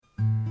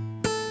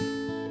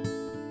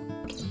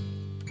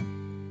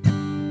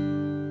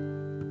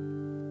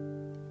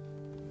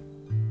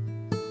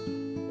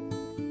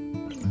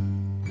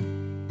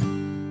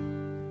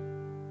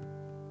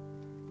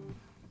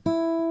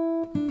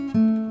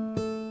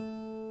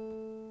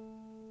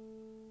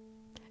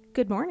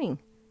Good morning.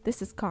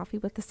 This is Coffee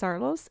with the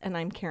Sarlos, and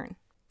I'm Karen.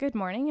 Good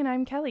morning, and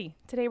I'm Kelly.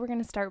 Today we're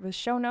going to start with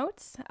show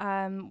notes.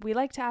 We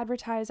like to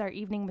advertise our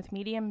Evening with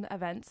Medium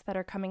events that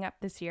are coming up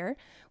this year.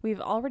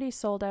 We've already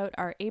sold out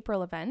our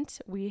April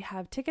event. We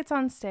have tickets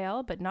on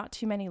sale, but not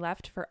too many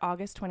left for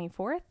August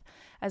 24th,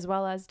 as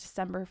well as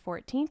December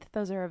 14th.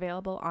 Those are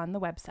available on the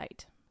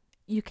website.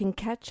 You can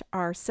catch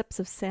our Sips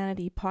of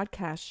Sanity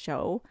podcast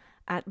show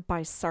at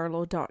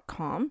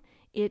bysarlo.com.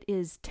 It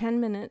is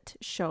 10-minute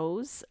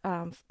shows,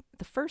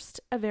 the first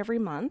of every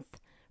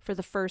month, for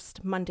the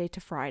first Monday to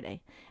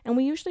Friday. And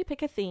we usually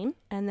pick a theme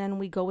and then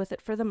we go with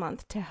it for the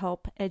month to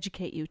help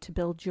educate you to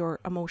build your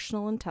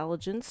emotional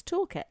intelligence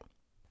toolkit.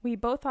 We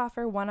both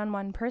offer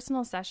one-on-one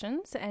personal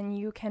sessions, and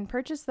you can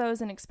purchase those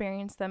and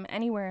experience them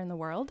anywhere in the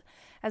world,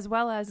 as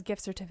well as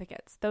gift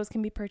certificates. Those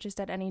can be purchased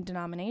at any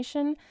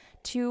denomination,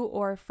 to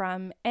or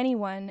from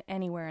anyone,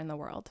 anywhere in the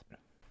world.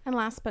 And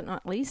last but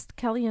not least,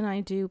 Kelly and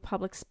I do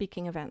public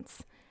speaking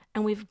events.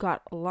 And we've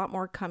got a lot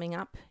more coming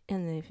up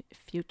in the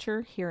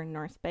future here in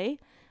North Bay.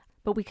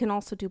 But we can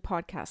also do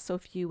podcasts. So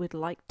if you would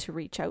like to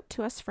reach out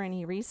to us for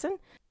any reason,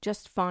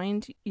 just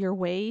find your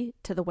way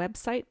to the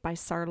website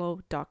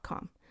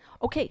bysarlo.com.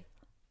 Okay,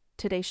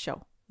 today's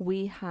show.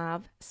 We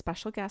have a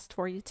special guest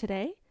for you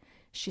today.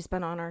 She's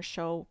been on our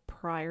show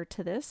prior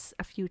to this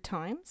a few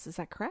times. Is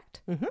that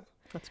correct? Mm-hmm.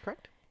 That's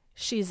correct.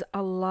 She's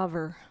a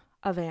lover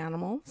of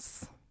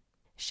animals.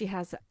 She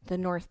has the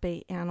North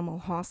Bay Animal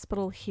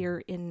Hospital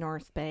here in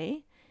North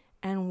Bay.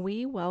 And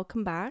we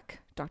welcome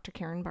back Dr.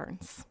 Karen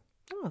Barnes.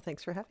 Oh,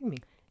 thanks for having me.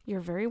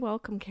 You're very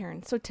welcome,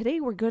 Karen. So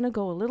today we're going to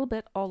go a little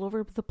bit all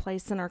over the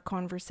place in our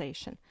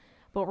conversation.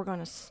 But we're going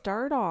to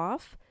start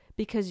off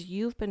because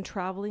you've been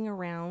traveling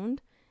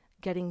around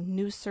getting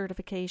new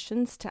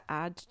certifications to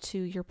add to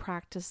your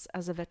practice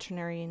as a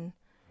veterinarian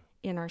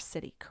in our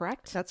city,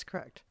 correct? That's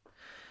correct.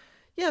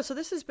 Yeah, so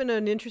this has been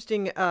an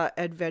interesting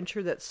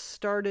adventure that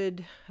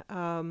started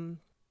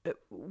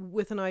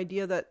with an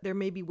idea that there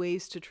may be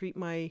ways to treat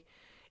my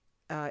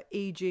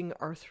aging,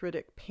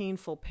 arthritic,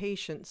 painful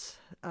patients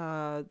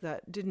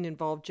that didn't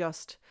involve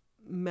just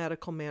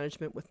medical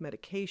management with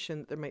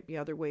medication. There might be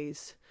other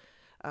ways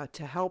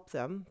to help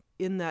them.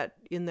 In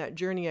that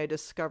journey, I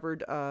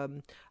discovered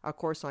a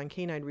course on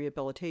canine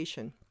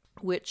rehabilitation,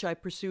 which I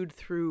pursued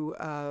through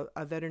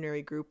a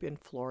veterinary group in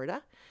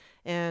Florida,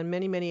 and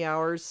many, many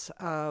hours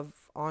of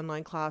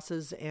online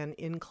classes and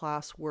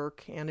in-class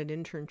work and an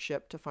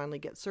internship to finally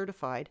get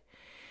certified.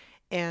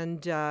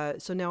 And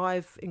so now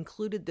I've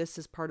included this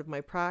as part of my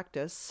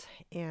practice,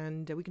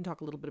 and we can talk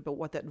a little bit about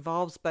what that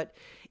involves, but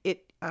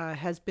it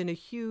has been a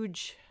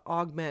huge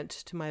augment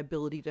to my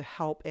ability to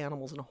help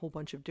animals in a whole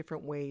bunch of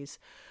different ways,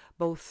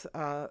 both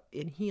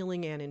in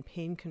healing and in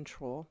pain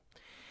control.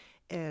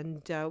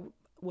 And,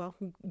 well,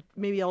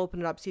 maybe I'll open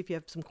it up, see if you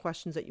have some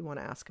questions that you want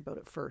to ask about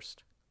it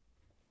first.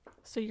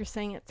 So you're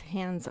saying it's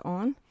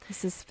hands-on?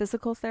 This is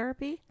physical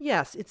therapy?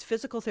 Yes, it's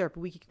physical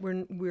therapy.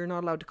 We're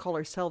not allowed to call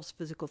ourselves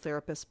physical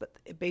therapists, but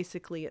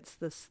basically it's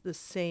the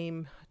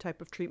same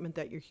type of treatment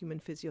that your human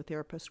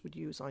physiotherapist would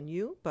use on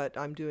you, but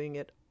I'm doing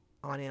it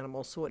on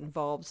animals. So it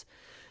involves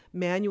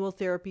manual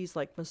therapies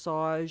like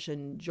massage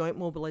and joint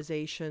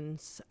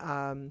mobilizations.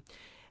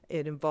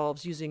 It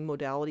involves using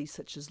modalities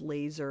such as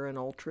laser and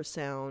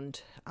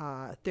ultrasound,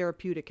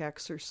 therapeutic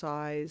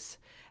exercise,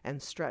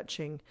 and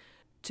stretching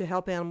to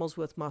help animals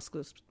with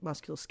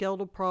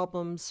musculoskeletal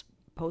problems,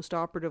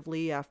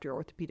 post-operatively after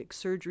orthopedic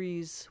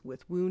surgeries,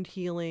 with wound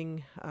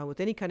healing, with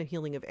any kind of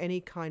healing of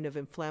any kind of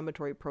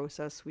inflammatory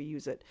process. We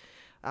use it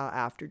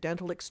after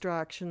dental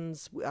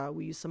extractions.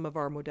 We use some of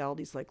our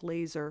modalities like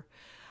laser.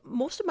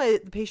 Most of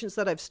the patients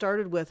that I've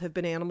started with have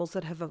been animals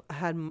that have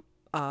had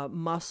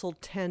muscle,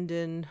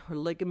 tendon, or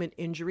ligament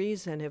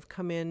injuries and have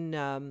come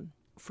in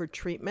for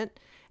treatment.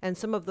 And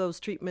some of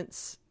those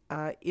treatments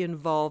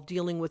involve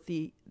dealing with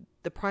the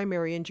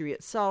primary injury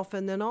itself,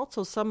 and then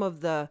also some of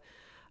the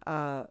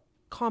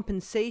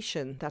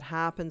compensation that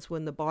happens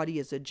when the body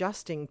is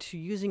adjusting to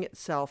using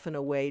itself in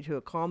a way to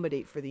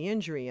accommodate for the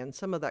injury, and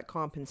some of that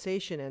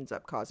compensation ends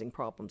up causing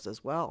problems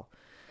as well.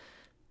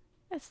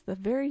 That's the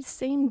very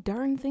same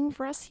darn thing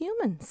for us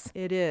humans.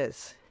 It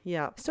is,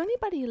 yeah. So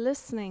anybody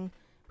listening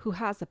who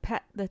has a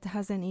pet that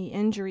has any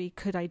injury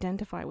could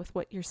identify with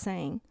what you're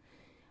saying.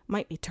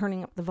 Might be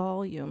turning up the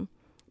volume.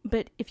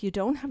 But if you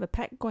don't have a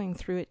pet going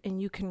through it and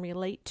you can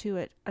relate to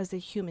it as a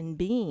human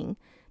being,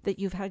 that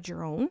you've had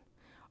your own,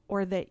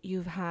 or that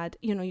you've had,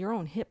 your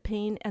own hip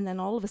pain, and then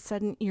all of a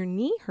sudden your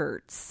knee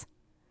hurts,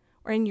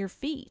 or in your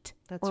feet,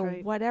 That's or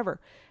right. whatever.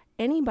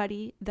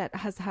 Anybody that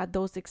has had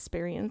those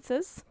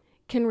experiences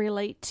can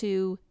relate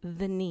to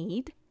the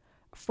need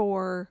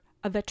for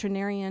a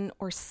veterinarian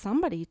or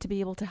somebody to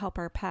be able to help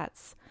our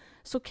pets.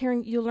 So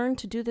Karen, you learned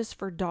to do this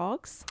for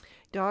dogs?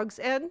 Dogs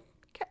and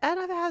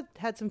I've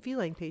had some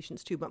feline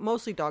patients too, but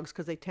mostly dogs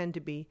because they tend to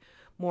be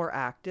more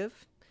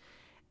active.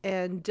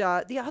 And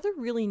the other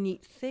really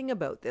neat thing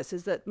about this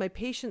is that my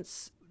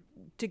patients,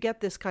 to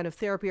get this kind of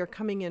therapy, are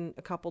coming in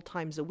a couple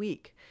times a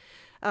week.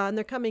 And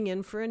they're coming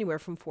in for anywhere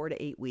from 4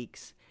 to 8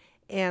 weeks.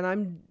 And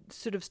I'm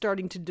sort of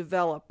starting to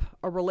develop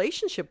a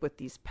relationship with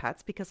these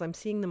pets because I'm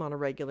seeing them on a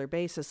regular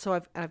basis. So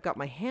I've got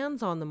my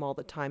hands on them all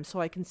the time,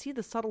 so I can see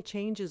the subtle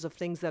changes of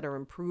things that are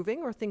improving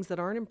or things that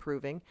aren't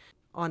improving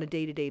on a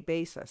day-to-day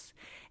basis.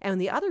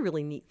 And the other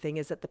really neat thing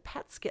is that the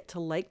pets get to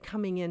like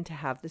coming in to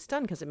have this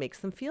done because it makes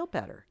them feel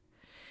better.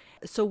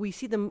 So we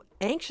see them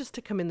anxious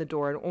to come in the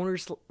door, and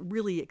owners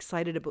really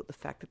excited about the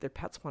fact that their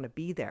pets want to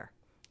be there.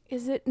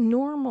 Is it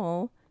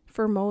normal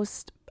for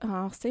most,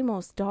 say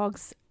most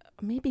dogs,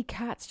 maybe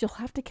cats, you'll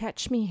have to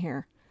catch me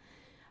here,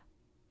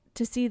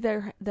 to see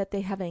that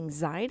they have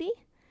anxiety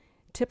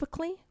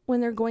typically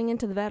when they're going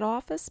into the vet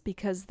office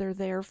because they're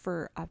there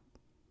for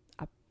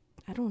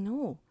I don't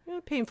know. A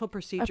painful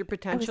procedure,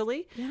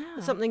 potentially.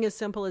 Something as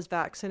simple as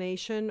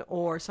vaccination,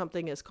 or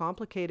something as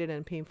complicated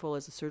and painful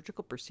as a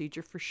surgical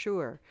procedure, for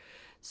sure.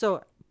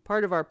 So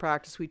part of our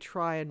practice, we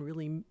try and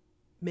really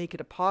make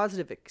it a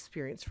positive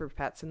experience for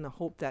pets in the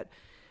hope that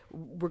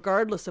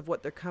regardless of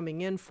what they're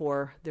coming in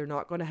for, they're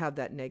not going to have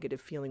that negative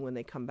feeling when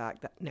they come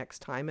back that next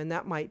time. And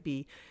that might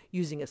be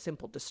using a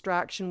simple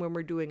distraction when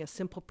we're doing a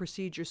simple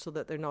procedure so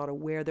that they're not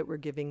aware that we're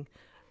giving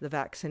the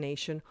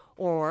vaccination,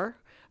 or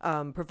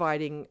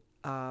providing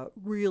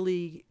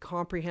really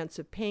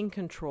comprehensive pain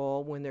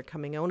control when they're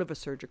coming out of a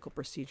surgical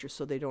procedure,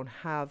 so they don't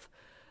have,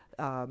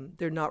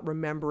 they're not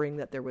remembering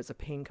that there was a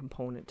pain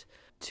component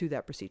to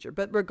that procedure.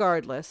 But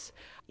regardless,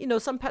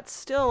 some pets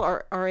still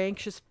are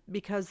anxious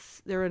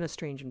because they're in a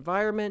strange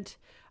environment.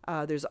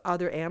 There's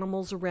other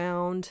animals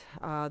around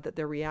that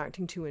they're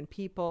reacting to in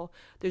people.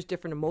 There's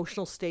different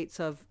emotional states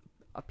of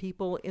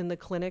people in the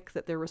clinic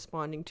that they're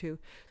responding to.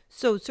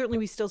 So certainly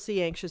we still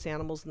see anxious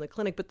animals in the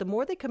clinic, but the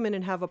more they come in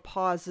and have a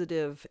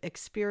positive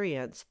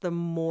experience, the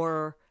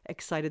more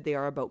excited they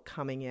are about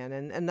coming in.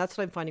 And that's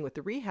what I'm finding with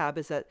the rehab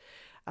is that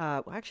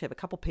I actually have a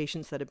couple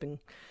patients that have been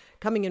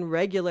coming in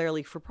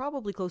regularly for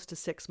probably close to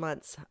 6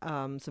 months.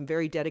 Some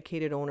very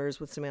dedicated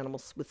owners with some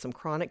animals with some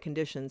chronic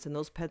conditions, and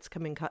those pets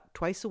come in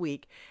twice a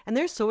week, and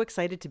they're so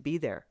excited to be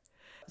there.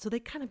 So they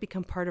kind of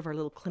become part of our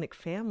little clinic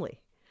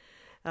family,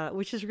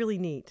 which is really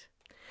neat.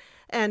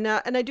 And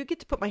I do get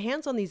to put my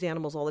hands on these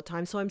animals all the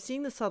time, so I'm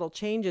seeing the subtle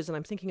changes, and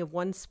I'm thinking of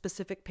one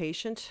specific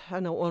patient,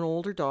 an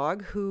older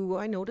dog, who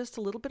I noticed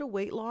a little bit of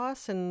weight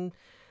loss and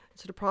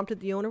sort of prompted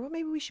the owner, well,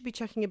 maybe we should be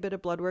checking a bit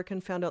of blood work,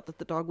 and found out that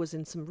the dog was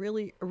in some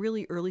really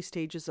early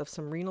stages of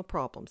some renal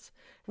problems,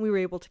 and we were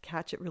able to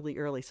catch it really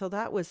early. So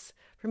that was,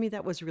 for me,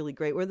 that was really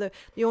great, where the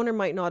owner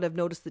might not have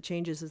noticed the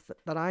changes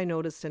that I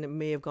noticed, and it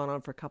may have gone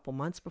on for a couple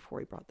months before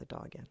he brought the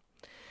dog in.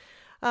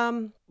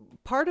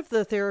 Part of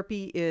the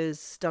therapy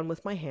is done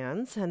with my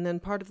hands, and then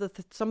part of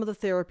some of the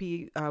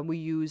therapy we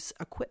use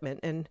equipment.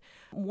 And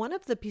one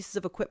of the pieces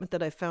of equipment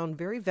that I found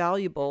very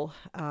valuable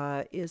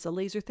is a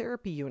laser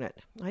therapy unit.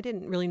 I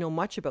didn't really know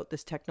much about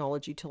this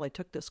technology till I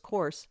took this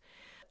course.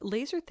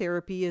 Laser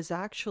therapy is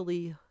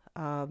actually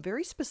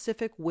very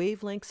specific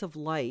wavelengths of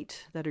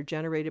light that are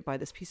generated by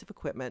this piece of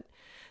equipment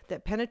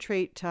that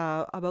penetrate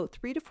about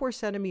 3 to 4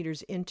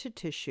 centimeters into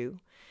tissue.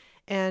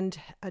 And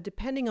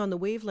depending on the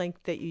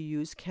wavelength that you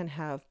use, can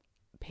have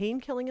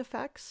pain-killing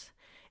effects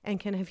and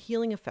can have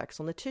healing effects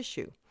on the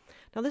tissue.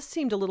 Now, this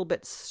seemed a little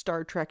bit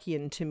Star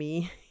Trekian to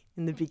me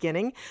in the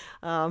beginning.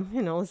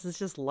 This is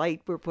just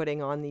light we're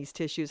putting on these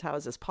tissues. How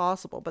is this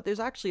possible? But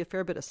there's actually a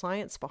fair bit of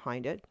science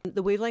behind it.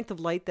 The wavelength of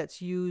light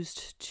that's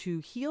used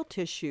to heal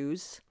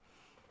tissues,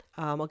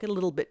 I'll get a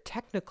little bit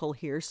technical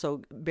here,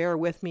 so bear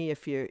with me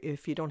if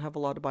you don't have a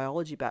lot of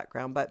biology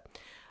background. But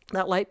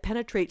that light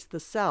penetrates the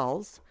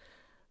cells.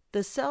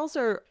 The cells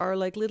are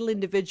like little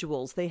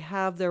individuals. They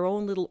have their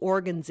own little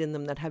organs in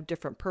them that have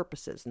different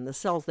purposes. And the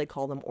cells, they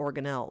call them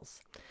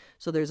organelles.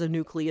 So there's a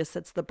nucleus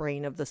that's the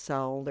brain of the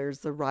cell. There's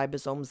the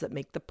ribosomes that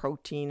make the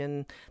protein.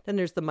 And then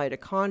there's the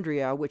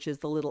mitochondria, which is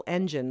the little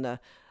engine,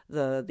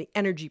 the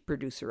energy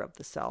producer of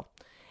the cell.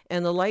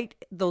 And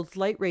those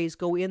light rays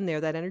go in there,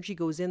 that energy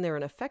goes in there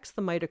and affects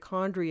the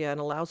mitochondria and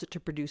allows it to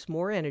produce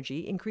more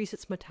energy, increase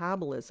its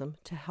metabolism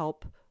to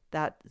help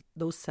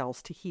those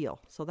cells to heal.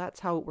 So that's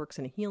how it works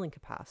in a healing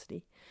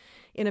capacity.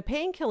 In a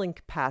pain-killing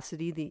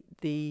capacity,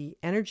 the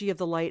energy of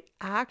the light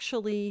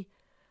actually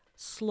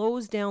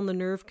slows down the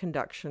nerve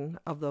conduction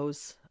of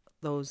those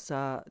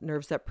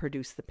nerves that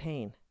produce the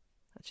pain.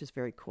 That's just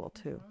very cool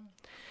too.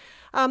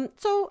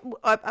 So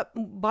I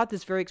bought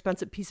this very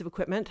expensive piece of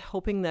equipment,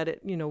 hoping that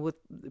it, with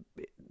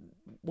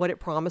what it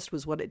promised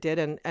was what it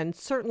did. And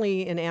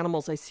certainly in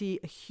animals, I see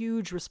a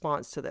huge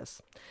response to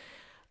this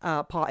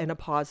in a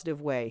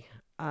positive way.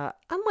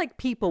 Unlike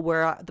people,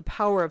 where the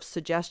power of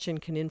suggestion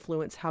can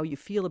influence how you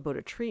feel about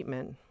a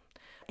treatment,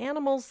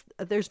 animals,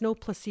 there's no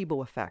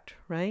placebo effect,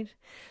 right?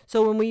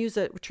 So when we use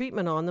a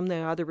treatment on them,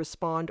 they either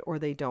respond or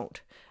they don't.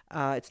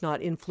 It's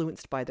not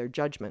influenced by their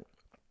judgment.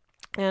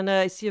 And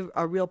I see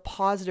a real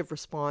positive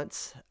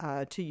response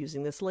to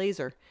using this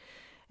laser.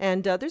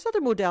 And there's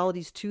other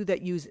modalities too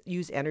that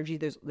use energy.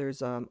 There's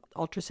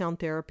ultrasound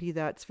therapy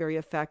that's very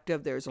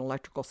effective. There's an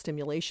electrical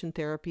stimulation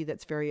therapy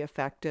that's very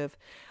effective.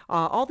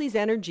 All these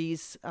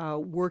energies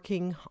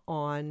working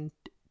on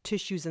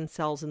tissues and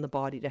cells in the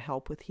body to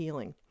help with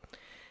healing.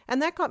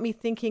 And that got me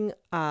thinking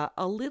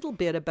a little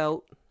bit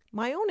about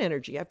my own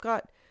energy. I've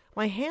got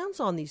my hands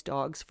on these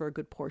dogs for a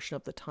good portion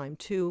of the time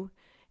too.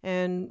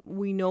 And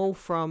we know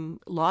from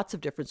lots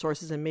of different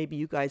sources, and maybe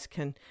you guys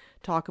can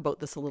talk about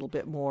this a little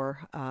bit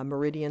more,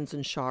 meridians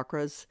and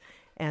chakras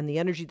and the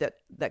energy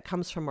that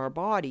comes from our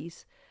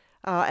bodies,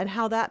 and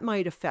how that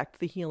might affect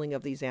the healing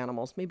of these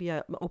animals. Maybe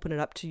I open it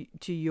up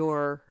to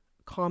your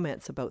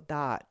comments about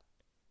that.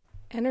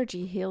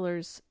 Energy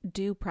healers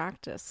do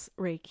practice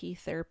Reiki,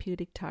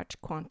 therapeutic touch,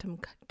 quantum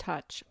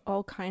touch,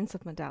 all kinds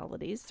of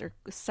modalities, or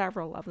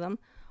several of them,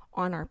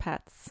 on our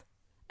pets.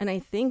 And I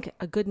think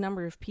a good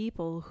number of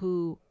people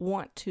who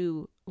want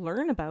to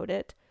learn about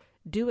it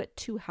do it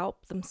to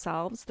help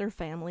themselves, their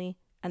family,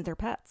 and their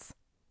pets.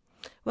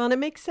 Well, and it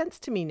makes sense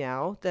to me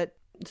now that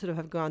sort of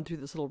have gone through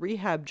this little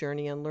rehab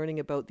journey and learning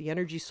about the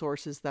energy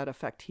sources that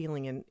affect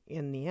healing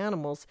in the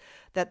animals,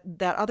 that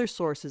other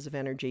sources of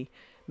energy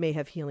may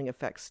have healing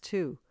effects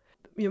too.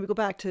 We go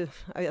back to,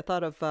 I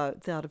thought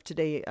of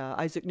today,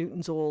 Isaac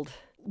Newton's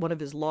one of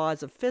his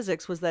laws of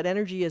physics was that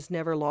energy is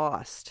never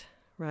lost,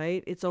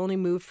 right? It's only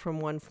moved from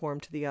one form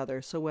to the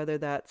other. So whether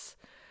that's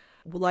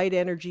light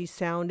energy,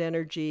 sound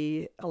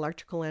energy,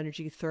 electrical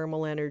energy,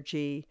 thermal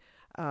energy,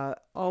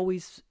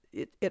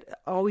 it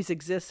always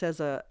exists as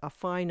a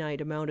finite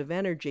amount of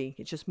energy.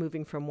 It's just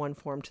moving from one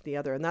form to the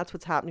other. And that's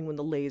what's happening when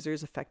the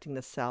laser's affecting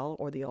the cell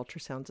or the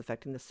ultrasound's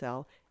affecting the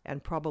cell,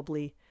 and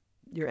probably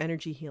your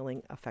energy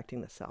healing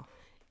affecting the cell.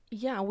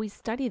 Yeah, we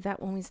study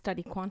that when we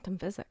study quantum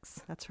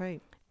physics. That's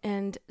right.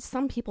 And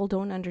some people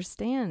don't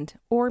understand,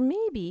 or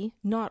maybe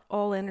not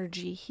all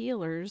energy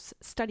healers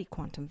study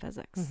quantum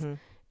physics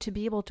to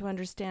be able to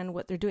understand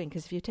what they're doing.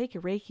 Because if you take a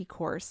Reiki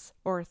course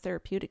or a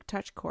therapeutic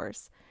touch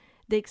course,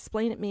 they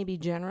explain it maybe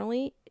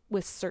generally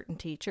with certain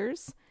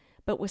teachers,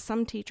 but with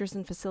some teachers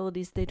and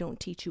facilities, they don't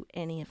teach you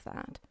any of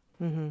that.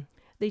 Mm-hmm.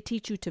 They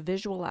teach you to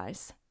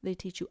visualize. They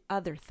teach you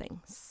other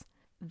things.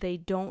 They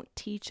don't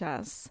teach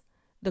us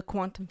the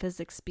quantum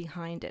physics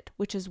behind it,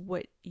 which is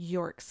what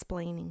you're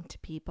explaining to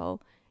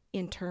people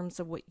in terms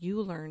of what you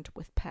learned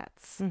with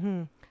pets.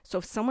 Mm-hmm. So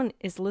if someone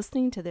is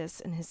listening to this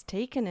and has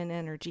taken an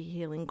energy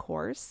healing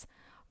course,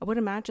 I would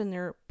imagine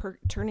they're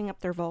turning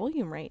up their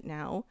volume right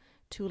now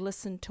to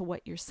listen to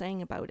what you're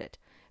saying about it,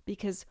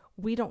 because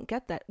we don't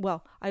get that.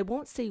 Well, I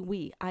won't say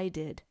I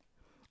did,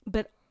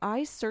 but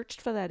I searched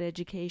for that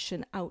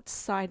education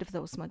outside of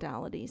those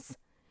modalities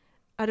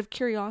out of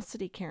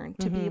curiosity, Karen,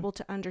 to be able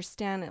to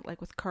understand it,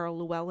 like with Carl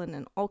Llewellyn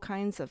and all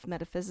kinds of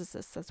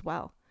metaphysicists as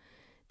well,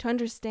 to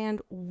understand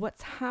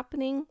what's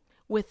happening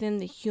within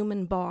the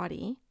human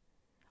body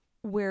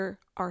where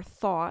our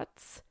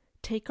thoughts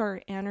take our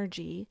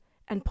energy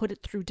and put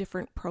it through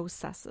different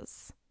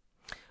processes.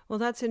 Well,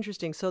 that's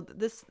interesting. So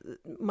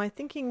my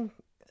thinking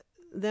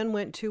then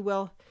went to,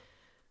 well,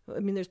 I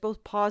mean, there's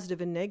both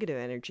positive and negative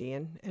energy,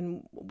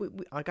 and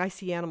like I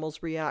see animals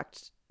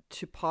react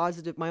to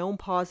my own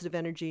positive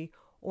energy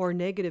or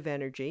negative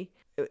energy,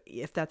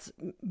 if that's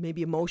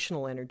maybe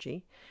emotional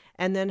energy,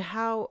 and then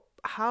how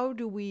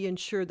do we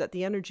ensure that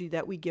the energy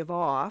that we give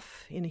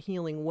off in a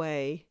healing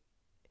way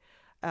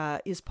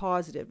is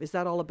positive? Is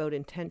that all about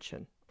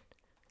intention?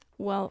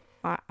 Well,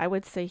 I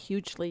would say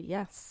hugely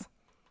yes.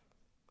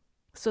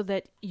 So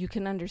that you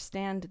can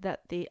understand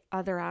that the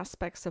other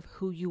aspects of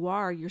who you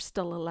are, you're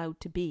still allowed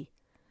to be.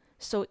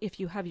 So if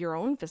you have your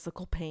own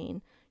physical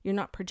pain, you're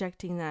not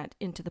projecting that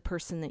into the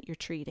person that you're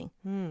treating.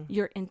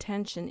 Your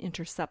intention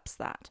intercepts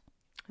that.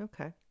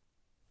 Okay.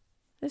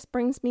 This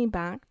brings me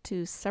back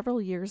to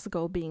several years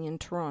ago being in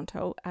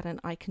Toronto at an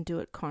I Can Do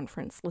It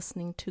conference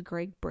listening to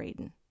Greg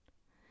Braden.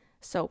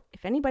 So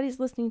if anybody's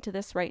listening to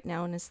this right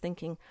now and is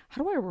thinking,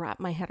 how do I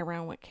wrap my head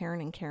around what Karen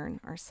and Karen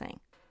are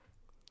saying?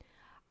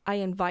 I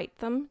invite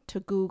them to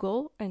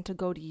Google and to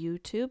go to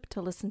YouTube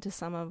to listen to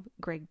some of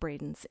Greg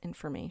Braden's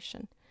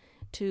information,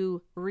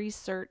 to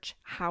research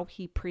how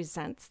he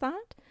presents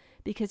that,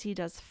 because he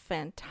does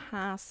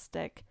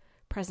fantastic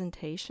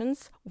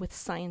presentations with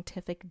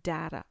scientific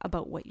data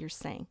about what you're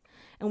saying.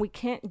 And we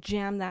can't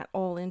jam that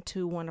all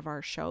into one of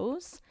our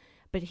shows,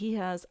 but he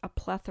has a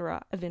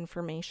plethora of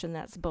information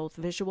that's both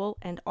visual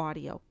and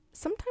audio.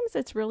 Sometimes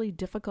it's really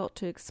difficult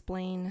to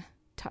explain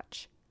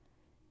touch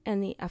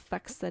and the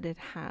effects that it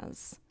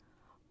has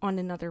on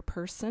another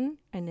person,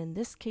 and in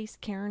this case,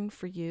 Karen,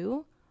 for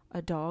you,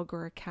 a dog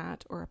or a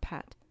cat or a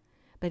pet.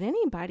 But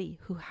anybody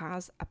who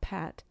has a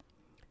pet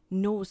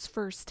knows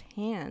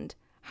firsthand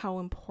how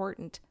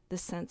important the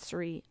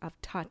sensory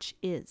of touch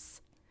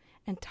is.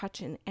 And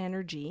touch and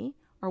energy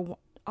are,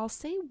 I'll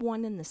say,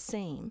 one and the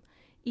same,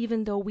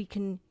 even though we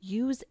can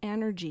use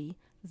energy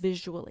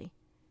visually.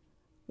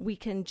 We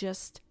can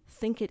just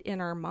think it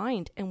in our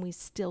mind and we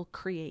still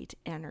create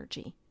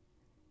energy.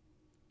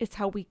 It's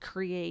how we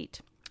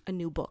create a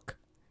new book.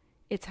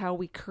 It's how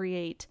we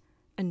create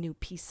a new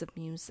piece of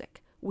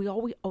music. We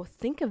always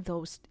think of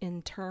those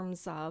in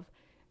terms of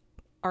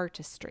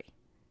artistry,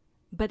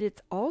 but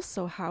it's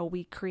also how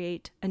we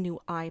create a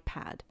new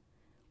iPad.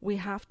 We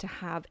have to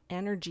have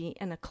energy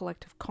and a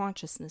collective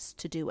consciousness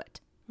to do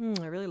it.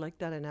 I really like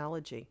that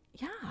analogy.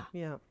 Yeah.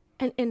 Yeah.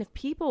 And if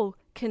people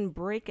can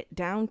break it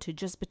down to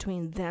just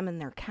between them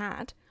and their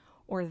cat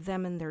or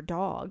them and their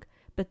dog,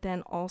 but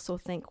then also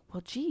think,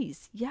 well,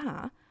 geez,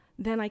 yeah,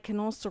 then I can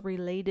also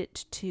relate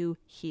it to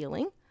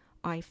healing.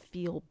 I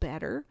feel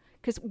better,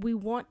 because we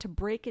want to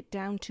break it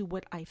down to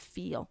what I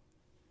feel.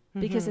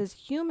 Because as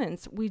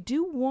humans, we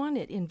do want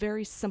it in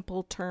very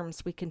simple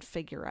terms we can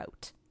figure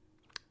out.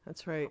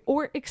 That's right.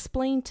 Or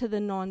explain to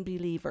the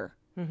non-believer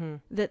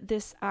that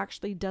this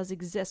actually does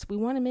exist. We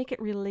want to make it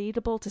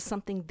relatable to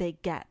something they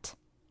get,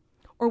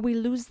 or we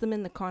lose them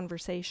in the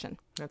conversation.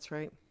 That's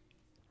right.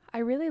 I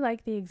really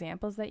like the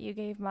examples that you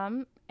gave,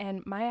 Mom,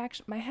 and my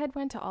head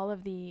went to all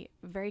of the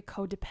very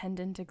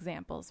codependent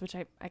examples, which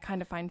I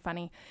kind of find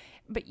funny.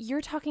 But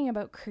you're talking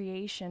about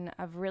creation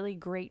of really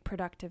great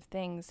productive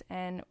things,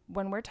 and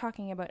when we're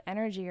talking about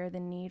energy or the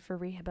need for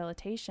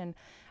rehabilitation,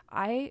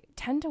 I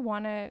tend to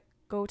want to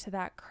go to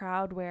that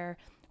crowd where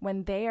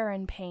when they are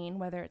in pain,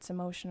 whether it's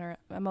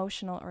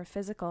emotional or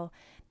physical,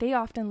 they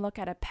often look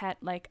at a pet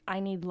like,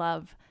 I need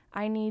love.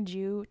 I need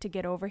you to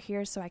get over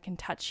here so I can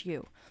touch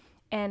you.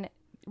 And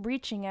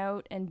reaching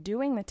out and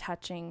doing the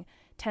touching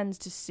tends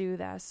to soothe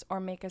us or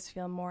make us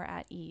feel more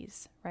at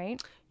ease,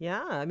 right?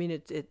 Yeah, I mean,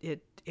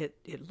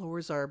 it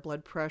lowers our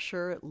blood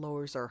pressure, it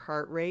lowers our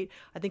heart rate.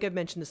 I think I've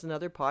mentioned this in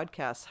other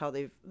podcasts, how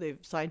they've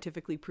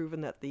scientifically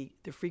proven that the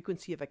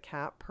frequency of a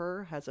cat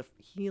purr is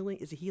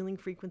a healing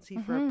frequency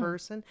for a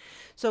person.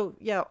 So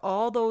yeah,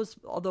 all those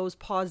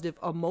positive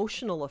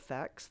emotional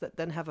effects that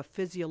then have a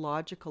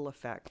physiological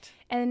effect.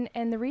 And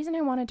the reason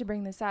I wanted to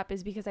bring this up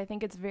is because I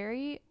think it's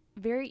very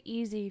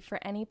easy for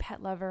any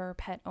pet lover or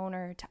pet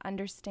owner to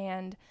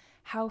understand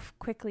how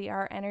quickly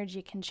our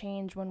energy can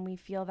change when we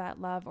feel that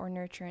love or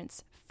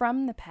nurturance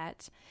from the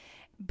pet.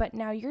 But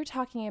now you're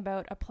talking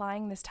about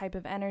applying this type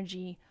of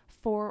energy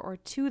for or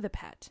to the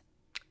pet.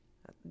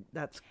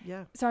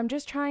 Yeah. So I'm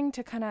just trying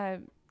to kind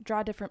of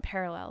draw different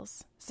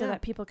parallels so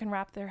that people can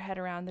wrap their head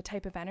around the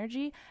type of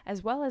energy,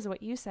 as well as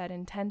what you said,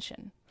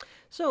 intention.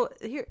 So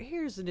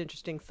here's an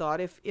interesting thought.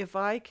 If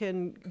I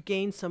can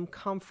gain some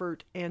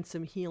comfort and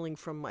some healing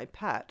from my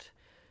pet,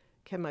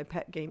 can my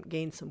pet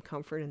gain some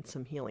comfort and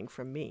some healing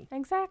from me?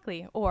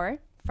 Exactly. Or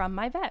from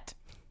my vet.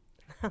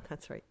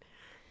 That's right.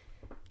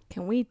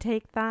 Can we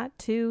take that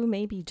to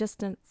maybe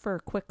just for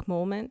a quick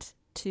moment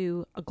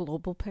to a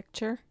global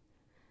picture?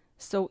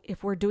 So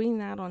if we're doing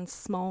that on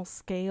small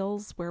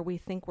scales where we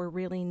think we're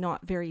really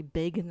not very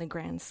big in the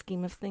grand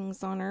scheme of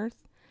things on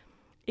Earth,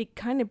 it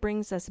kind of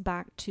brings us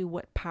back to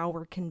what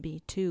power can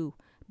be too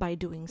by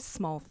doing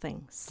small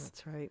things.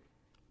 That's right.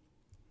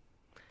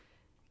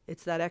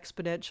 It's that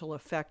exponential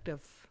effect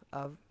of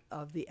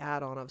the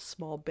add-on of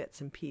small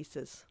bits and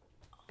pieces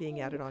being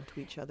added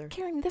onto each other.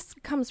 Karen, this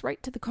comes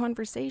right to the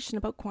conversation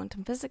about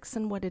quantum physics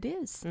and what it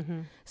is.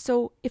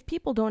 So if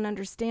people don't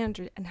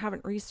understand and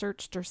haven't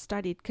researched or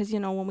studied, because,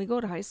 when we go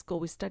to high school,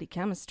 we study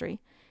chemistry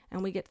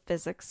and we get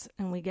physics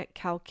and we get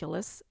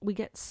calculus, we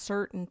get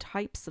certain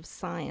types of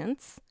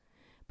science,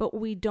 but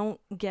we don't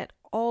get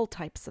all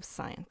types of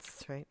science.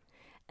 That's right.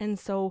 And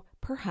so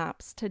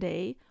perhaps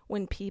today,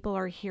 when people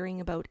are hearing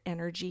about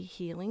energy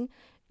healing,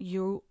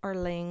 you are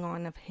laying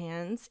on of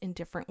hands in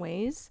different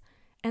ways.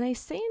 And I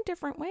say in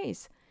different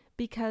ways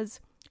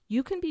because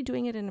you can be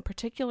doing it in a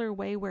particular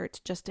way where it's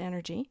just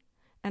energy.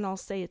 And I'll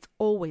say it's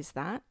always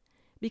that,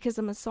 because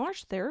a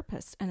massage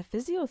therapist and a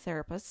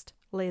physiotherapist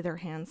lay their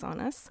hands on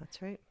us.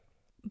 That's right.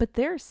 But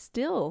they're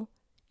still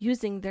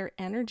using their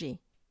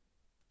energy.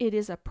 It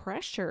is a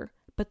pressure,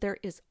 but there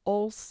is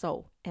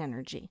also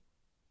energy.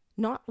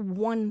 Not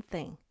one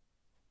thing,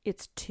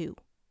 it's two.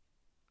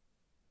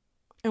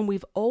 And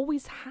we've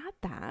always had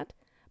that,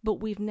 but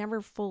we've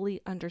never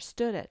fully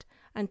understood it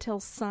until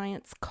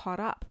science caught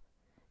up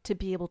to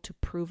be able to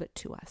prove it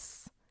to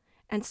us.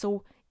 And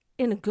so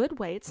in a good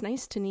way, it's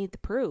nice to need the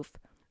proof,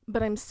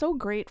 but I'm so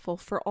grateful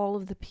for all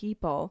of the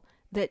people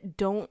that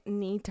don't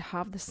need to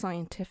have the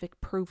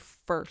scientific proof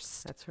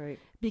first. That's right.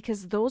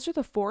 Because those are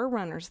the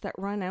forerunners that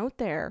run out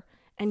there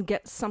and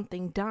get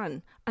something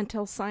done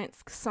until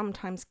science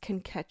sometimes can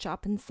catch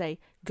up and say,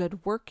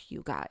 good work,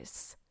 you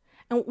guys.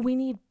 And we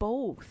need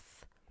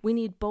both. We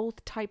need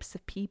both types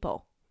of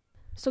people.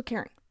 So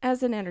Karen,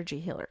 as an energy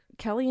healer,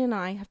 Kelly and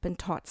I have been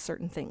taught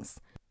certain things.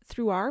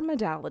 Through our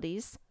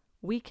modalities,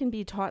 we can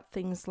be taught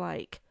things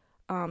like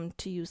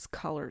to use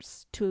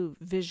colors, to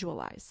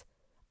visualize.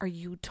 Are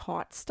you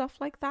taught stuff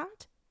like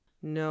that?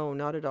 No,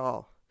 not at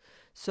all.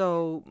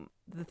 So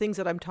the things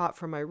that I'm taught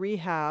from my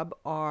rehab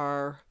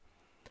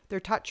they're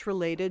touch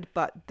related,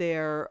 but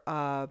they're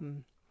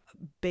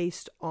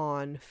based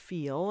on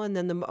feel. And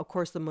then of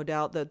course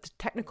the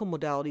technical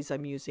modalities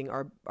I'm using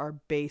are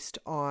based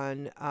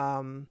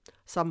on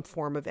some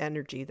form of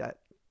energy, that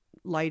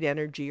light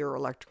energy or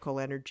electrical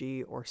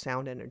energy or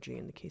sound energy,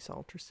 in the case of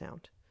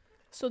ultrasound.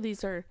 So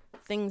these are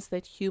things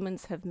that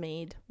humans have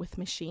made with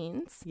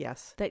machines.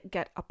 Yes. That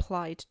get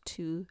applied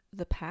to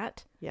the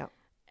pet. Yeah.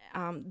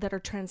 That are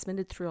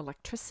transmitted through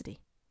electricity.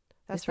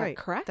 That's Is that right.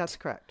 correct? That's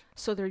correct.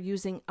 So they're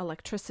using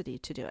electricity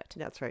to do it.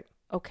 That's right.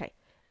 Okay.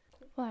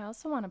 Well, I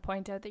also want to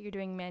point out that you're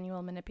doing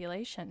manual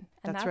manipulation.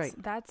 And That's right.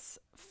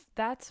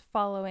 That's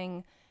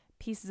following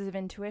pieces of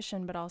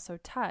intuition, but also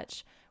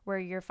touch, where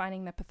you're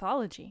finding the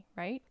pathology,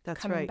 right?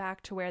 That's Coming right.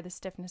 back to where the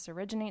stiffness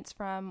originates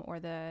from, or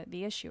the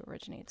issue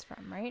originates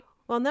from, right?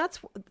 Well, and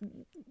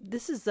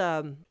this is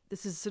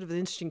sort of the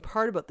interesting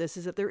part about this,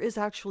 is that there is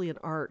actually an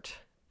art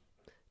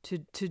to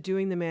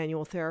doing the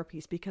manual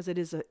therapies, because it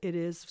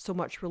is so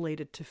much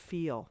related to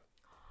feel.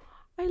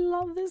 I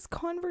love this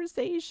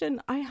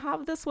conversation. I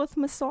have this with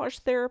massage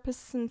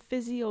therapists and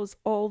physios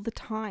all the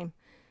time.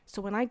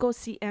 So when I go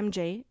see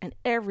MJ, and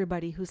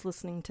everybody who's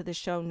listening to the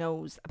show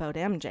knows about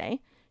MJ,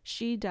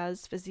 she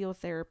does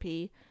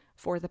physiotherapy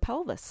for the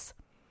pelvis.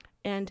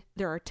 And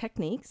there are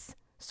techniques.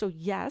 So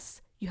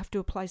yes, you have to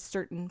apply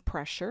certain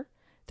pressure.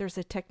 There's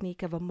a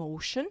technique of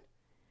emotion,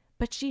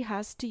 but she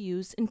has to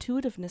use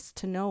intuitiveness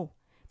to know.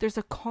 There's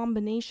a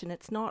combination.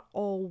 It's not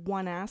all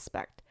one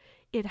aspect.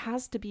 It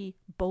has to be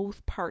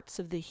both parts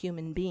of the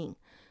human being.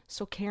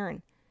 So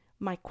Karen,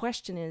 my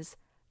question is,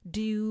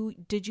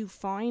 did you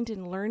find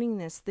in learning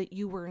this that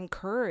you were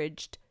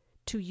encouraged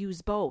to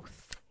use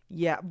both?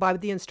 Yeah, by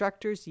the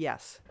instructors,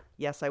 yes.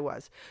 Yes, I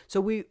was.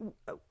 So we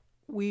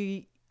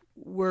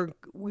were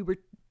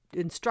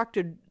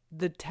instructed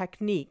the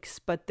techniques,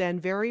 but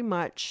then very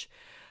much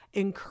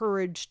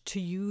encouraged to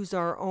use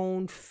our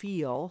own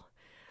feel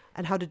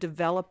and how to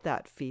develop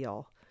that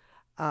feel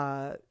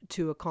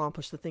to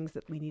accomplish the things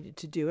that we needed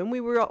to do. And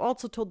we were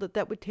also told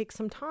that would take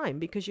some time,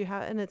 because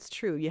and it's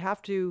true, you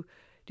have to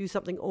do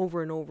something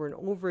over and over and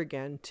over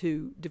again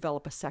to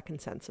develop a second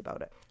sense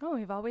about it. Oh,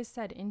 we've always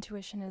said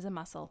intuition is a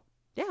muscle.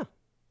 Yeah.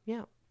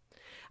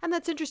 And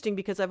that's interesting,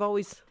 because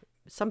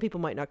some people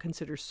might not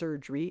consider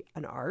surgery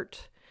an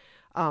art,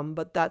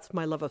 but that's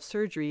my love of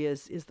surgery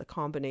is the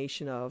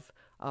combination of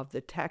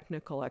the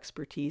technical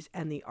expertise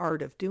and the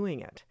art of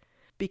doing it.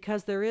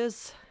 Because there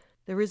is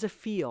a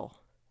feel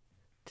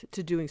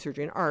to doing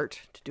surgery, an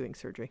art to doing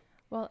surgery.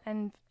 Well,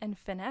 and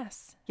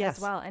finesse as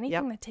well.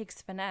 Anything that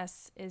takes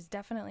finesse is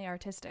definitely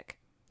artistic.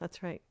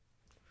 That's right.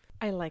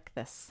 I like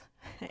this.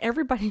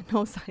 Everybody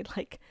knows I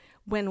like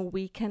when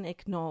we can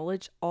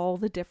acknowledge all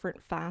the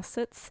different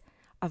facets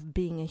of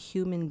being a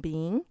human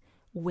being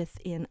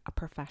within a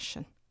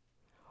profession.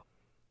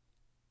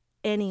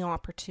 Any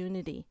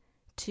opportunity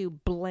to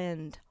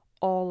blend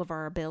all of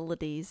our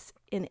abilities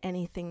in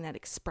anything that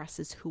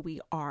expresses who we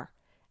are,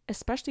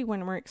 especially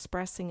when we're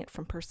expressing it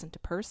from person to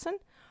person,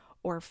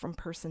 or from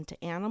person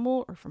to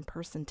animal, or from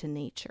person to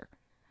nature,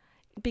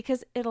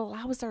 because it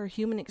allows our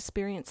human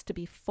experience to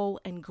be full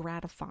and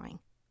gratifying.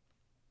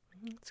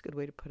 That's a good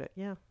way to put it.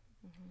 Yeah.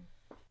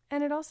 Mm-hmm.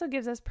 And it also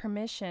gives us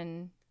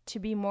permission to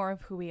be more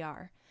of who we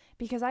are.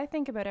 Because I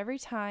think about every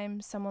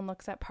time someone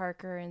looks at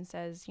Parker and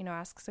says,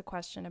 asks a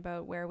question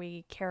about where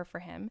we care for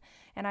him,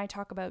 and I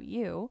talk about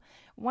you,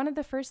 one of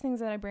the first things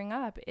that I bring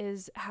up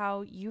is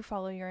how you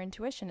follow your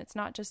intuition. It's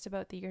not just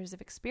about the years of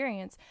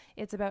experience,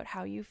 it's about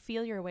how you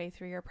feel your way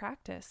through your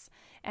practice.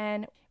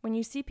 And when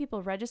you see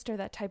people register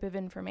that type of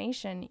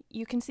information,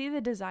 you can see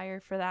the desire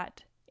for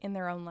that in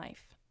their own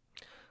life.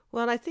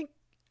 Well, and I think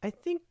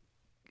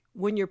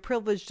when you're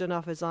privileged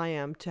enough as I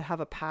am to have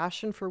a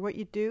passion for what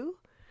you do,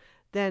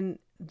 then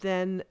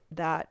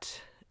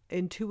that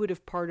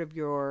intuitive part of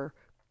your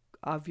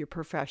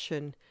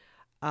profession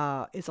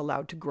is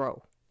allowed to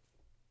grow.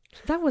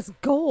 That was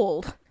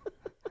gold.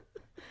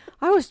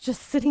 I was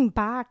just sitting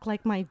back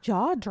like my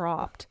jaw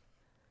dropped.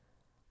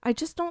 I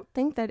just don't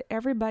think that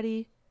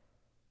everybody...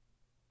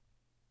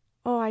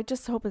 Oh, I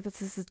just hope that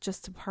this is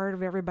just a part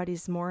of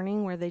everybody's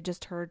morning where they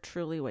just heard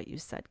truly what you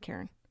said,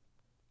 Karen.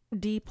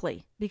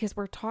 Deeply, because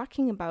we're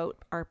talking about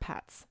our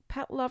pets.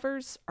 Pet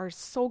lovers are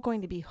so going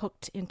to be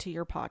hooked into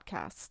your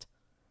podcast.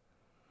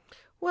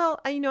 Well,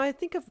 I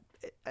think of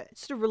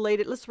sort of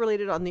let's relate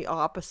it on the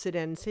opposite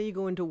end. Say you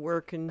go into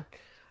work and,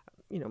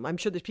 I'm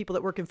sure there's people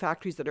that work in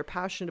factories that are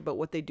passionate about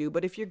what they do.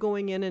 But if you're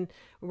going in and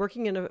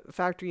working in a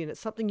factory and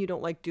it's something you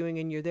don't like doing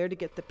and you're there to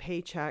get the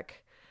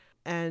paycheck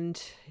and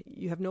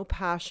you have no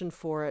passion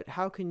for it,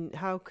 how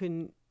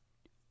can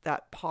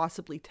that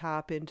possibly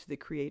tap into the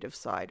creative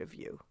side of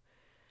you?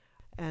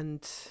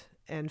 And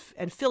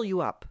fill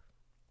you up.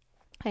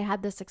 I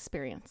had this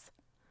experience.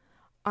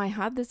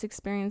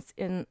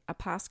 In a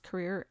past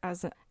career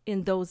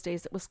in those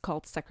days it was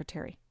called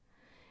secretary.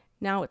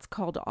 Now it's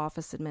called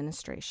office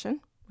administration,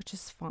 which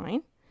is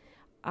fine.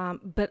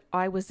 But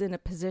I was in a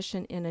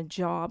position in a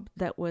job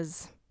that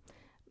was,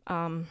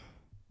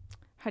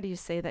 how do you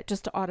say that?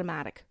 Just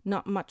automatic,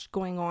 not much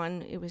going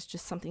on. It was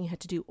just something you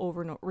had to do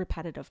over and over,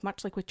 repetitive,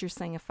 much like what you're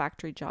saying a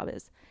factory job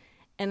is.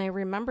 And I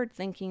remembered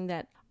thinking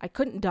that I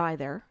couldn't die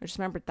there. I just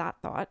remembered that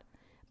thought.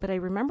 But I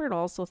remembered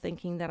also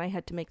thinking that I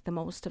had to make the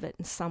most of it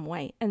in some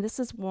way. And this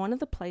is one of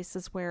the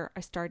places where I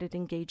started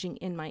engaging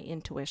in my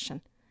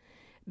intuition,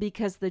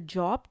 because the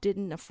job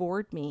didn't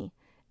afford me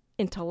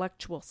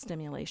intellectual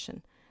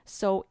stimulation.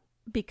 So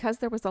because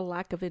there was a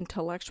lack of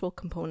intellectual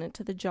component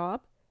to the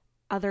job,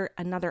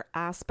 another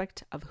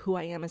aspect of who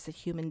I am as a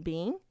human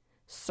being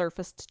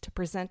surfaced to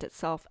present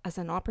itself as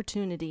an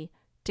opportunity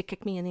to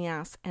kick me in the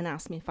ass and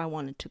ask me if I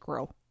wanted to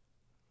grow.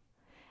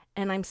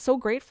 And I'm so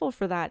grateful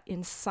for that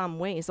in some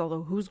ways,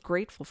 although who's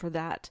grateful for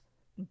that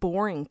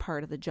boring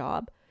part of the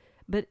job,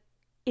 but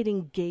it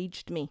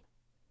engaged me.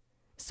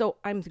 So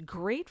I'm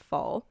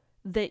grateful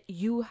that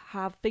you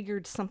have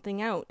figured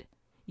something out.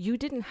 You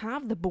didn't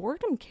have the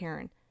boredom,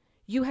 Karen.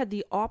 You had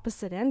the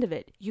opposite end of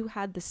it. You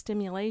had the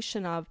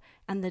stimulation of,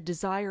 and the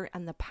desire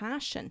and the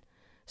passion.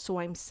 So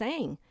I'm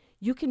saying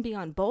you can be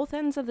on both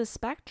ends of the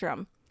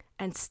spectrum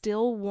and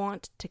still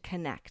want to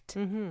connect,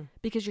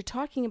 because you're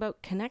talking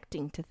about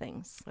connecting to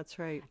things. That's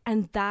right.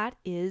 And that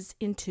is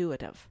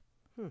intuitive.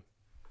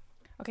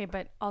 Okay,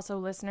 but also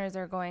listeners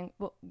are going,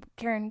 well,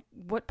 Karen,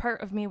 what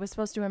part of me was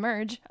supposed to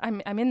emerge?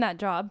 I'm in that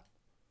job.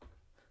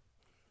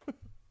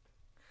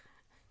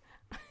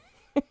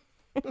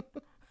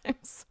 I'm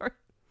sorry.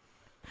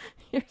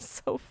 You're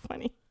so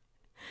funny.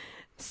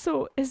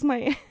 So is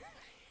my,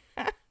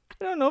 I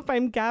don't know if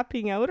I'm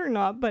gapping out or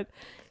not, but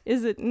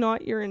is it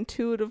not your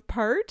intuitive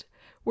part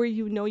where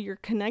you know you're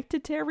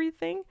connected to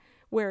everything,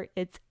 where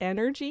it's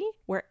energy,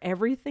 where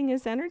everything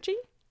is energy?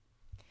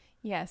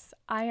 Yes,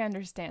 I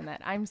understand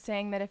that. I'm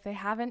saying that if they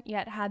haven't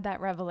yet had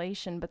that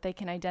revelation, but they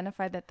can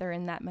identify that they're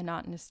in that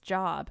monotonous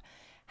job,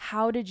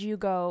 how did you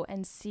go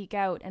and seek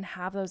out and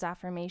have those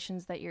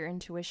affirmations that your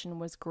intuition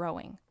was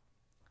growing?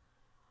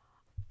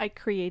 I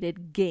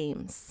created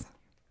games.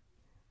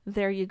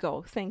 There you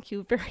go. Thank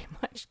you very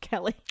much,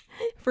 Kelly,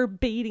 for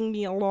baiting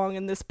me along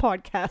in this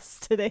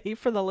podcast today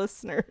for the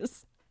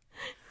listeners.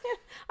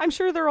 I'm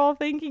sure they're all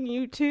thanking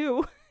you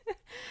too.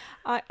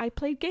 I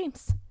played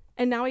games,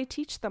 and now I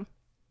teach them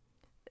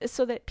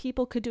so that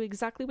people could do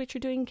exactly what you're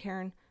doing,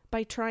 Karen,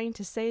 by trying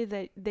to say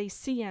that they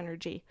see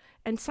energy.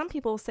 And some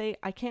people say,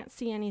 I can't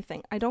see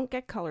anything. I don't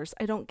get colors.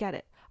 I don't get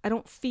it. I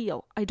don't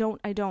feel. I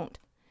don't.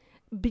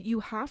 But you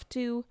have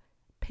to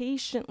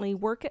patiently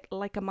work it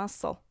like a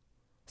muscle.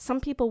 Some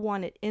people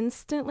want it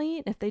instantly.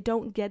 And if they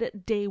don't get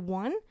it day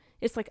one,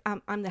 it's like,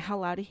 I'm the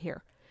hell out of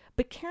here.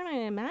 But Karen, I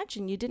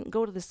imagine you didn't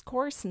go to this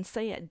course and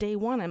say at day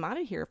one, I'm out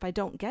of here if I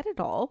don't get it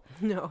all.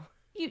 No.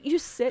 You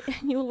sit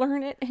and you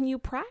learn it and you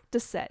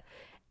practice it.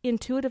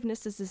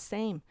 Intuitiveness is the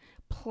same.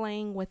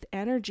 Playing with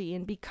energy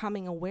and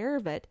becoming aware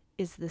of it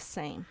is the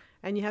same.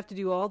 And you have to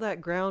do all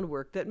that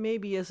groundwork that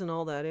maybe isn't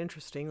all that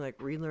interesting, like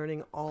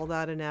relearning all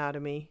that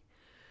anatomy,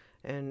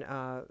 and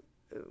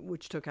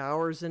which took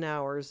hours and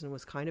hours and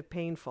was kind of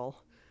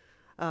painful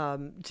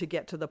to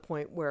get to the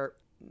point where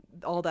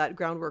all that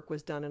groundwork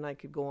was done and I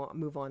could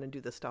move on and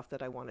do the stuff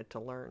that I wanted to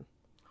learn.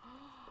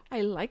 I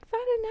like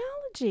that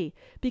analogy,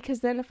 because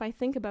then if I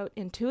think about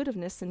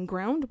intuitiveness and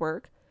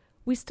groundwork,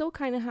 we still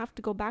kind of have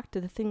to go back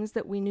to the things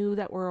that we knew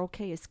that were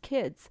okay as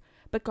kids,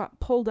 but got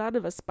pulled out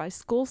of us by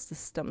school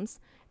systems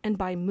and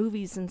by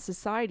movies and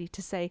society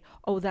to say,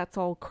 oh, that's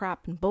all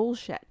crap and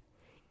bullshit.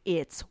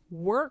 It's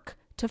work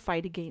to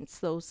fight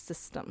against those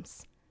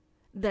systems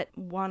that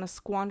want to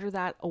squander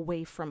that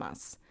away from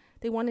us.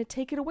 They want to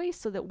take it away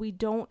so that we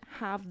don't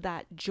have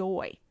that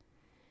joy.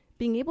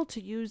 Being able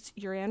to use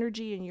your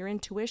energy and your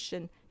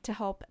intuition to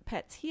help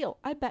pets heal,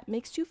 I bet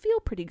makes you feel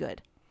pretty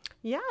good.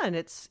 Yeah, and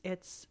it's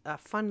a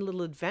fun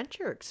little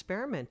adventure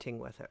experimenting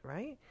with it,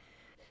 right?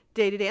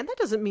 Day to day. And that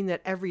doesn't mean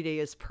that every day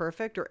is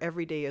perfect or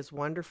every day is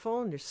wonderful.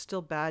 And there's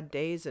still bad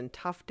days and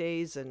tough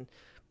days and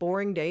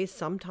boring days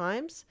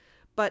sometimes.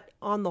 But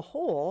on the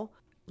whole,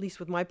 at least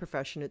with my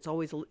profession,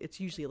 it's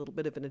usually a little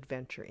bit of an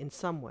adventure in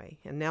some way.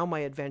 And now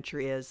my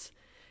adventure is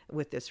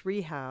with this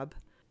rehab,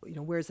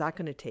 where's that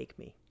going to take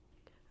me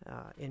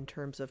in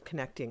terms of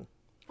connecting?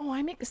 Oh,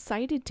 I'm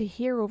excited to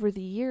hear over the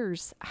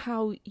years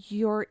how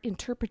your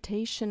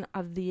interpretation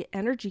of the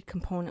energy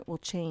component will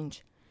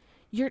change.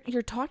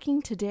 You're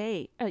talking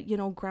today,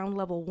 ground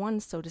level 1,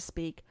 so to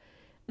speak,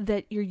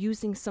 that you're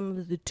using some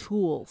of the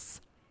tools.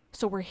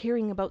 So we're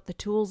hearing about the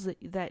tools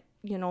that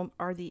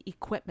are the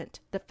equipment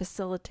that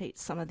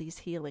facilitates some of these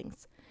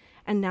healings.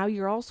 And now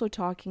you're also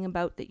talking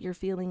about that you're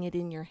feeling it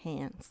in your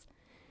hands.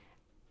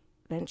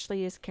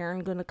 Eventually, is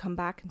Karen going to come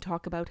back and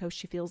talk about how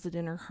she feels it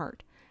in her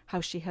heart,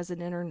 how she has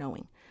an inner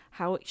knowing,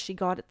 how she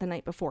got it the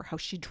night before, how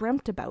she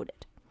dreamt about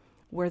it,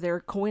 where there are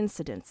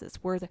coincidences,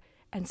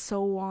 and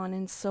so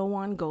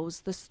on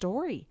goes the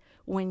story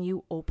when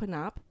you open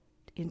up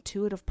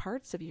intuitive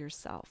parts of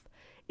yourself.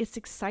 It's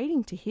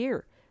exciting to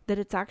hear that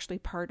it's actually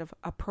part of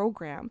a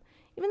program,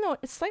 even though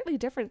it's slightly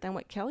different than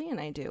what Kelly and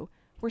I do.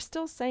 We're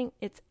still saying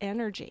it's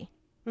energy,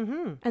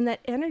 and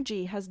that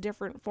energy has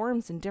different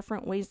forms and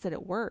different ways that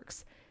it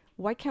works.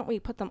 Why can't we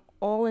put them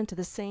all into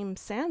the same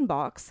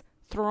sandbox,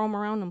 throw them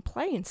around and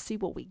play and see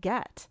what we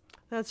get?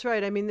 That's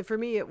right. I mean, for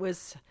me, it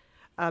was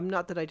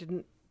not that I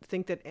didn't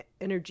think that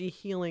energy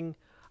healing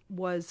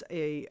was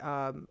a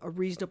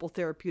reasonable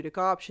therapeutic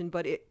option,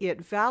 but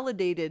it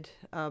validated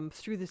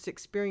through this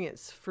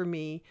experience for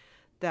me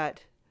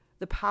that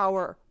the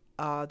power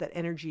that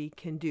energy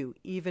can do,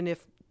 even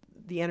if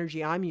the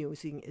energy I'm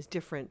using is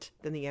different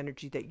than the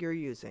energy that you're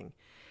using.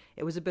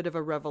 It was a bit of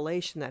a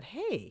revelation that,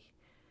 hey,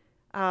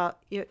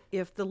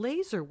 if the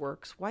laser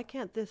works, why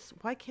can't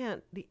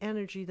the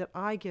energy that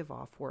I give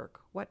off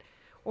work?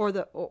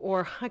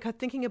 Or I got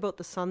thinking about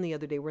the sun the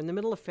other day. We're in the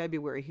middle of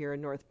February here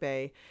in North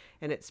Bay,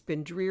 and it's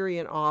been dreary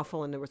and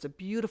awful, and there was a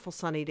beautiful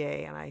sunny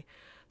day, and I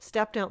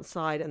stepped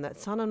outside and that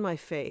sun on my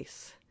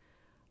face,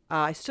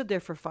 I stood there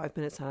for 5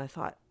 minutes and I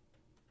thought,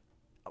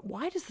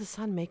 why does the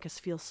sun make us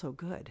feel so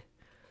good?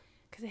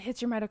 Because it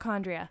hits your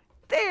mitochondria.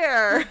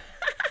 There!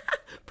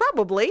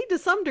 Probably, to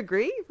some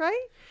degree,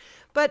 right?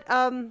 But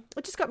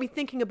it just got me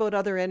thinking about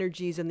other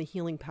energies and the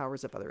healing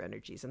powers of other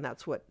energies. And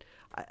that's what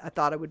I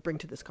thought I would bring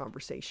to this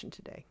conversation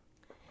today.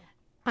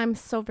 I'm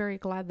so very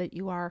glad that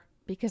you are,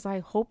 because I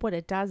hope what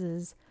it does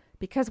is,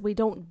 because we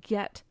don't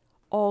get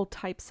all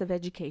types of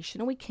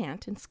education, and we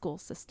can't in school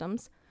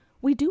systems,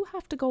 we do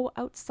have to go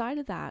outside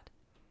of that.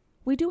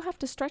 We do have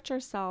to stretch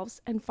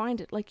ourselves and find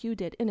it like you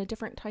did in a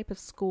different type of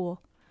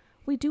school.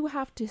 We do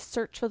have to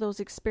search for those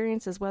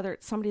experiences, whether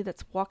it's somebody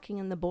that's walking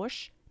in the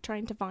bush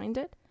trying to find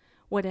it,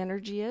 what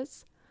energy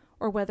is,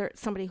 or whether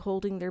it's somebody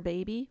holding their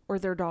baby or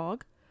their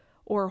dog,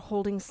 or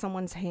holding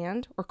someone's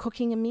hand, or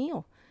cooking a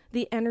meal.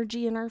 The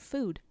energy in our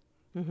food,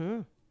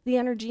 the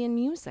energy in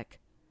music,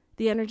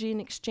 the energy in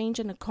exchange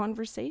in a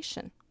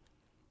conversation.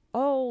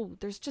 Oh,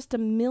 there's just a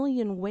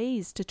million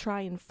ways to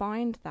try and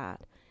find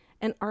that.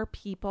 And are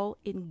people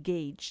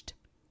engaged?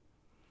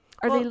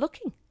 Are they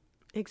looking?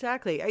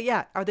 Exactly.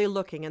 Yeah. Are they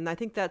looking? And I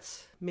think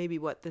that's maybe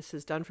what this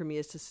has done for me,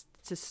 is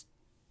to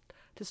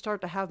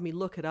start to have me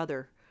look at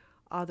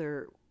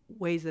other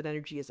ways that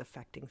energy is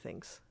affecting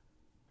things.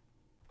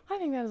 I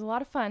think that was a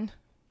lot of fun.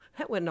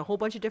 That went in a whole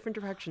bunch of different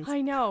directions.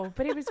 I know,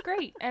 but it was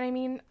great. And I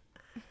mean,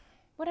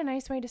 what a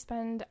nice way to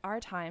spend our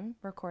time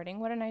recording.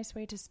 What a nice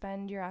way to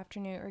spend your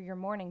afternoon or your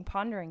morning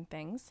pondering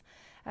things.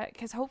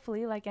 Because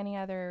hopefully, like any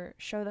other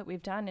show that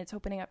we've done, it's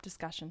opening up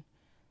discussion.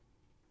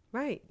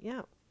 Right,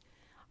 yeah.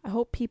 I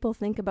hope people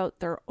think about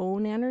their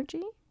own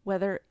energy,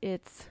 whether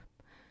it's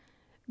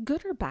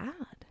good or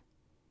bad,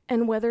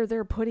 and whether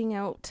they're putting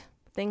out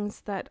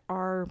things that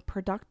are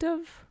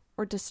productive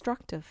or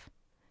destructive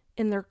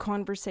in their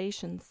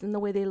conversations, in the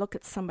way they look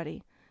at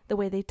somebody, the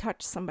way they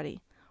touch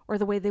somebody, or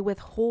the way they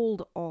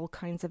withhold all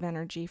kinds of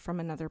energy from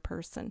another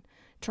person,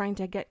 trying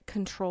to get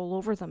control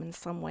over them in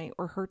some way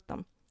or hurt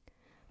them.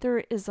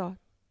 There is a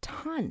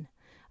ton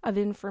of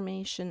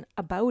information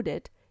about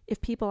it if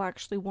people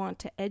actually want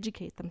to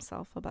educate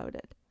themselves about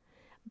it.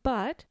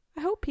 But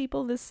I hope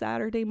people this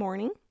Saturday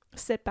morning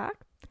sit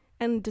back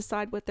and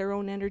decide what their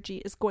own energy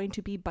is going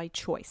to be by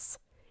choice,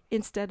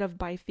 instead of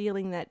by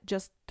feeling that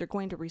just they're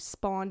going to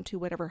respond to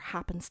whatever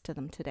happens to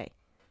them today.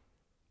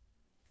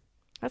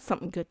 That's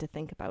something good to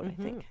think about, I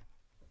think.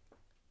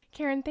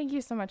 Karen, thank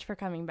you so much for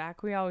coming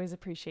back. We always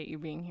appreciate you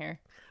being here.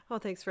 Oh,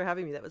 thanks for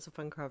having me. That was a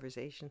fun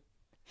conversation.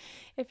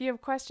 If you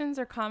have questions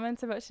or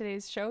comments about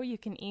today's show, you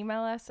can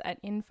email us at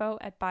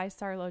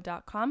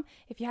info@bysarlo.com.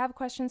 If you have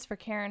questions for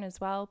Karen as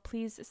well,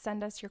 please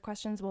send us your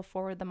questions. We'll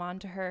forward them on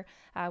to her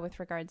with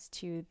regards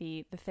to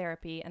the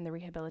therapy and the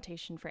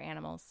rehabilitation for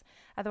animals.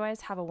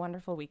 Otherwise, have a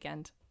wonderful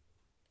weekend.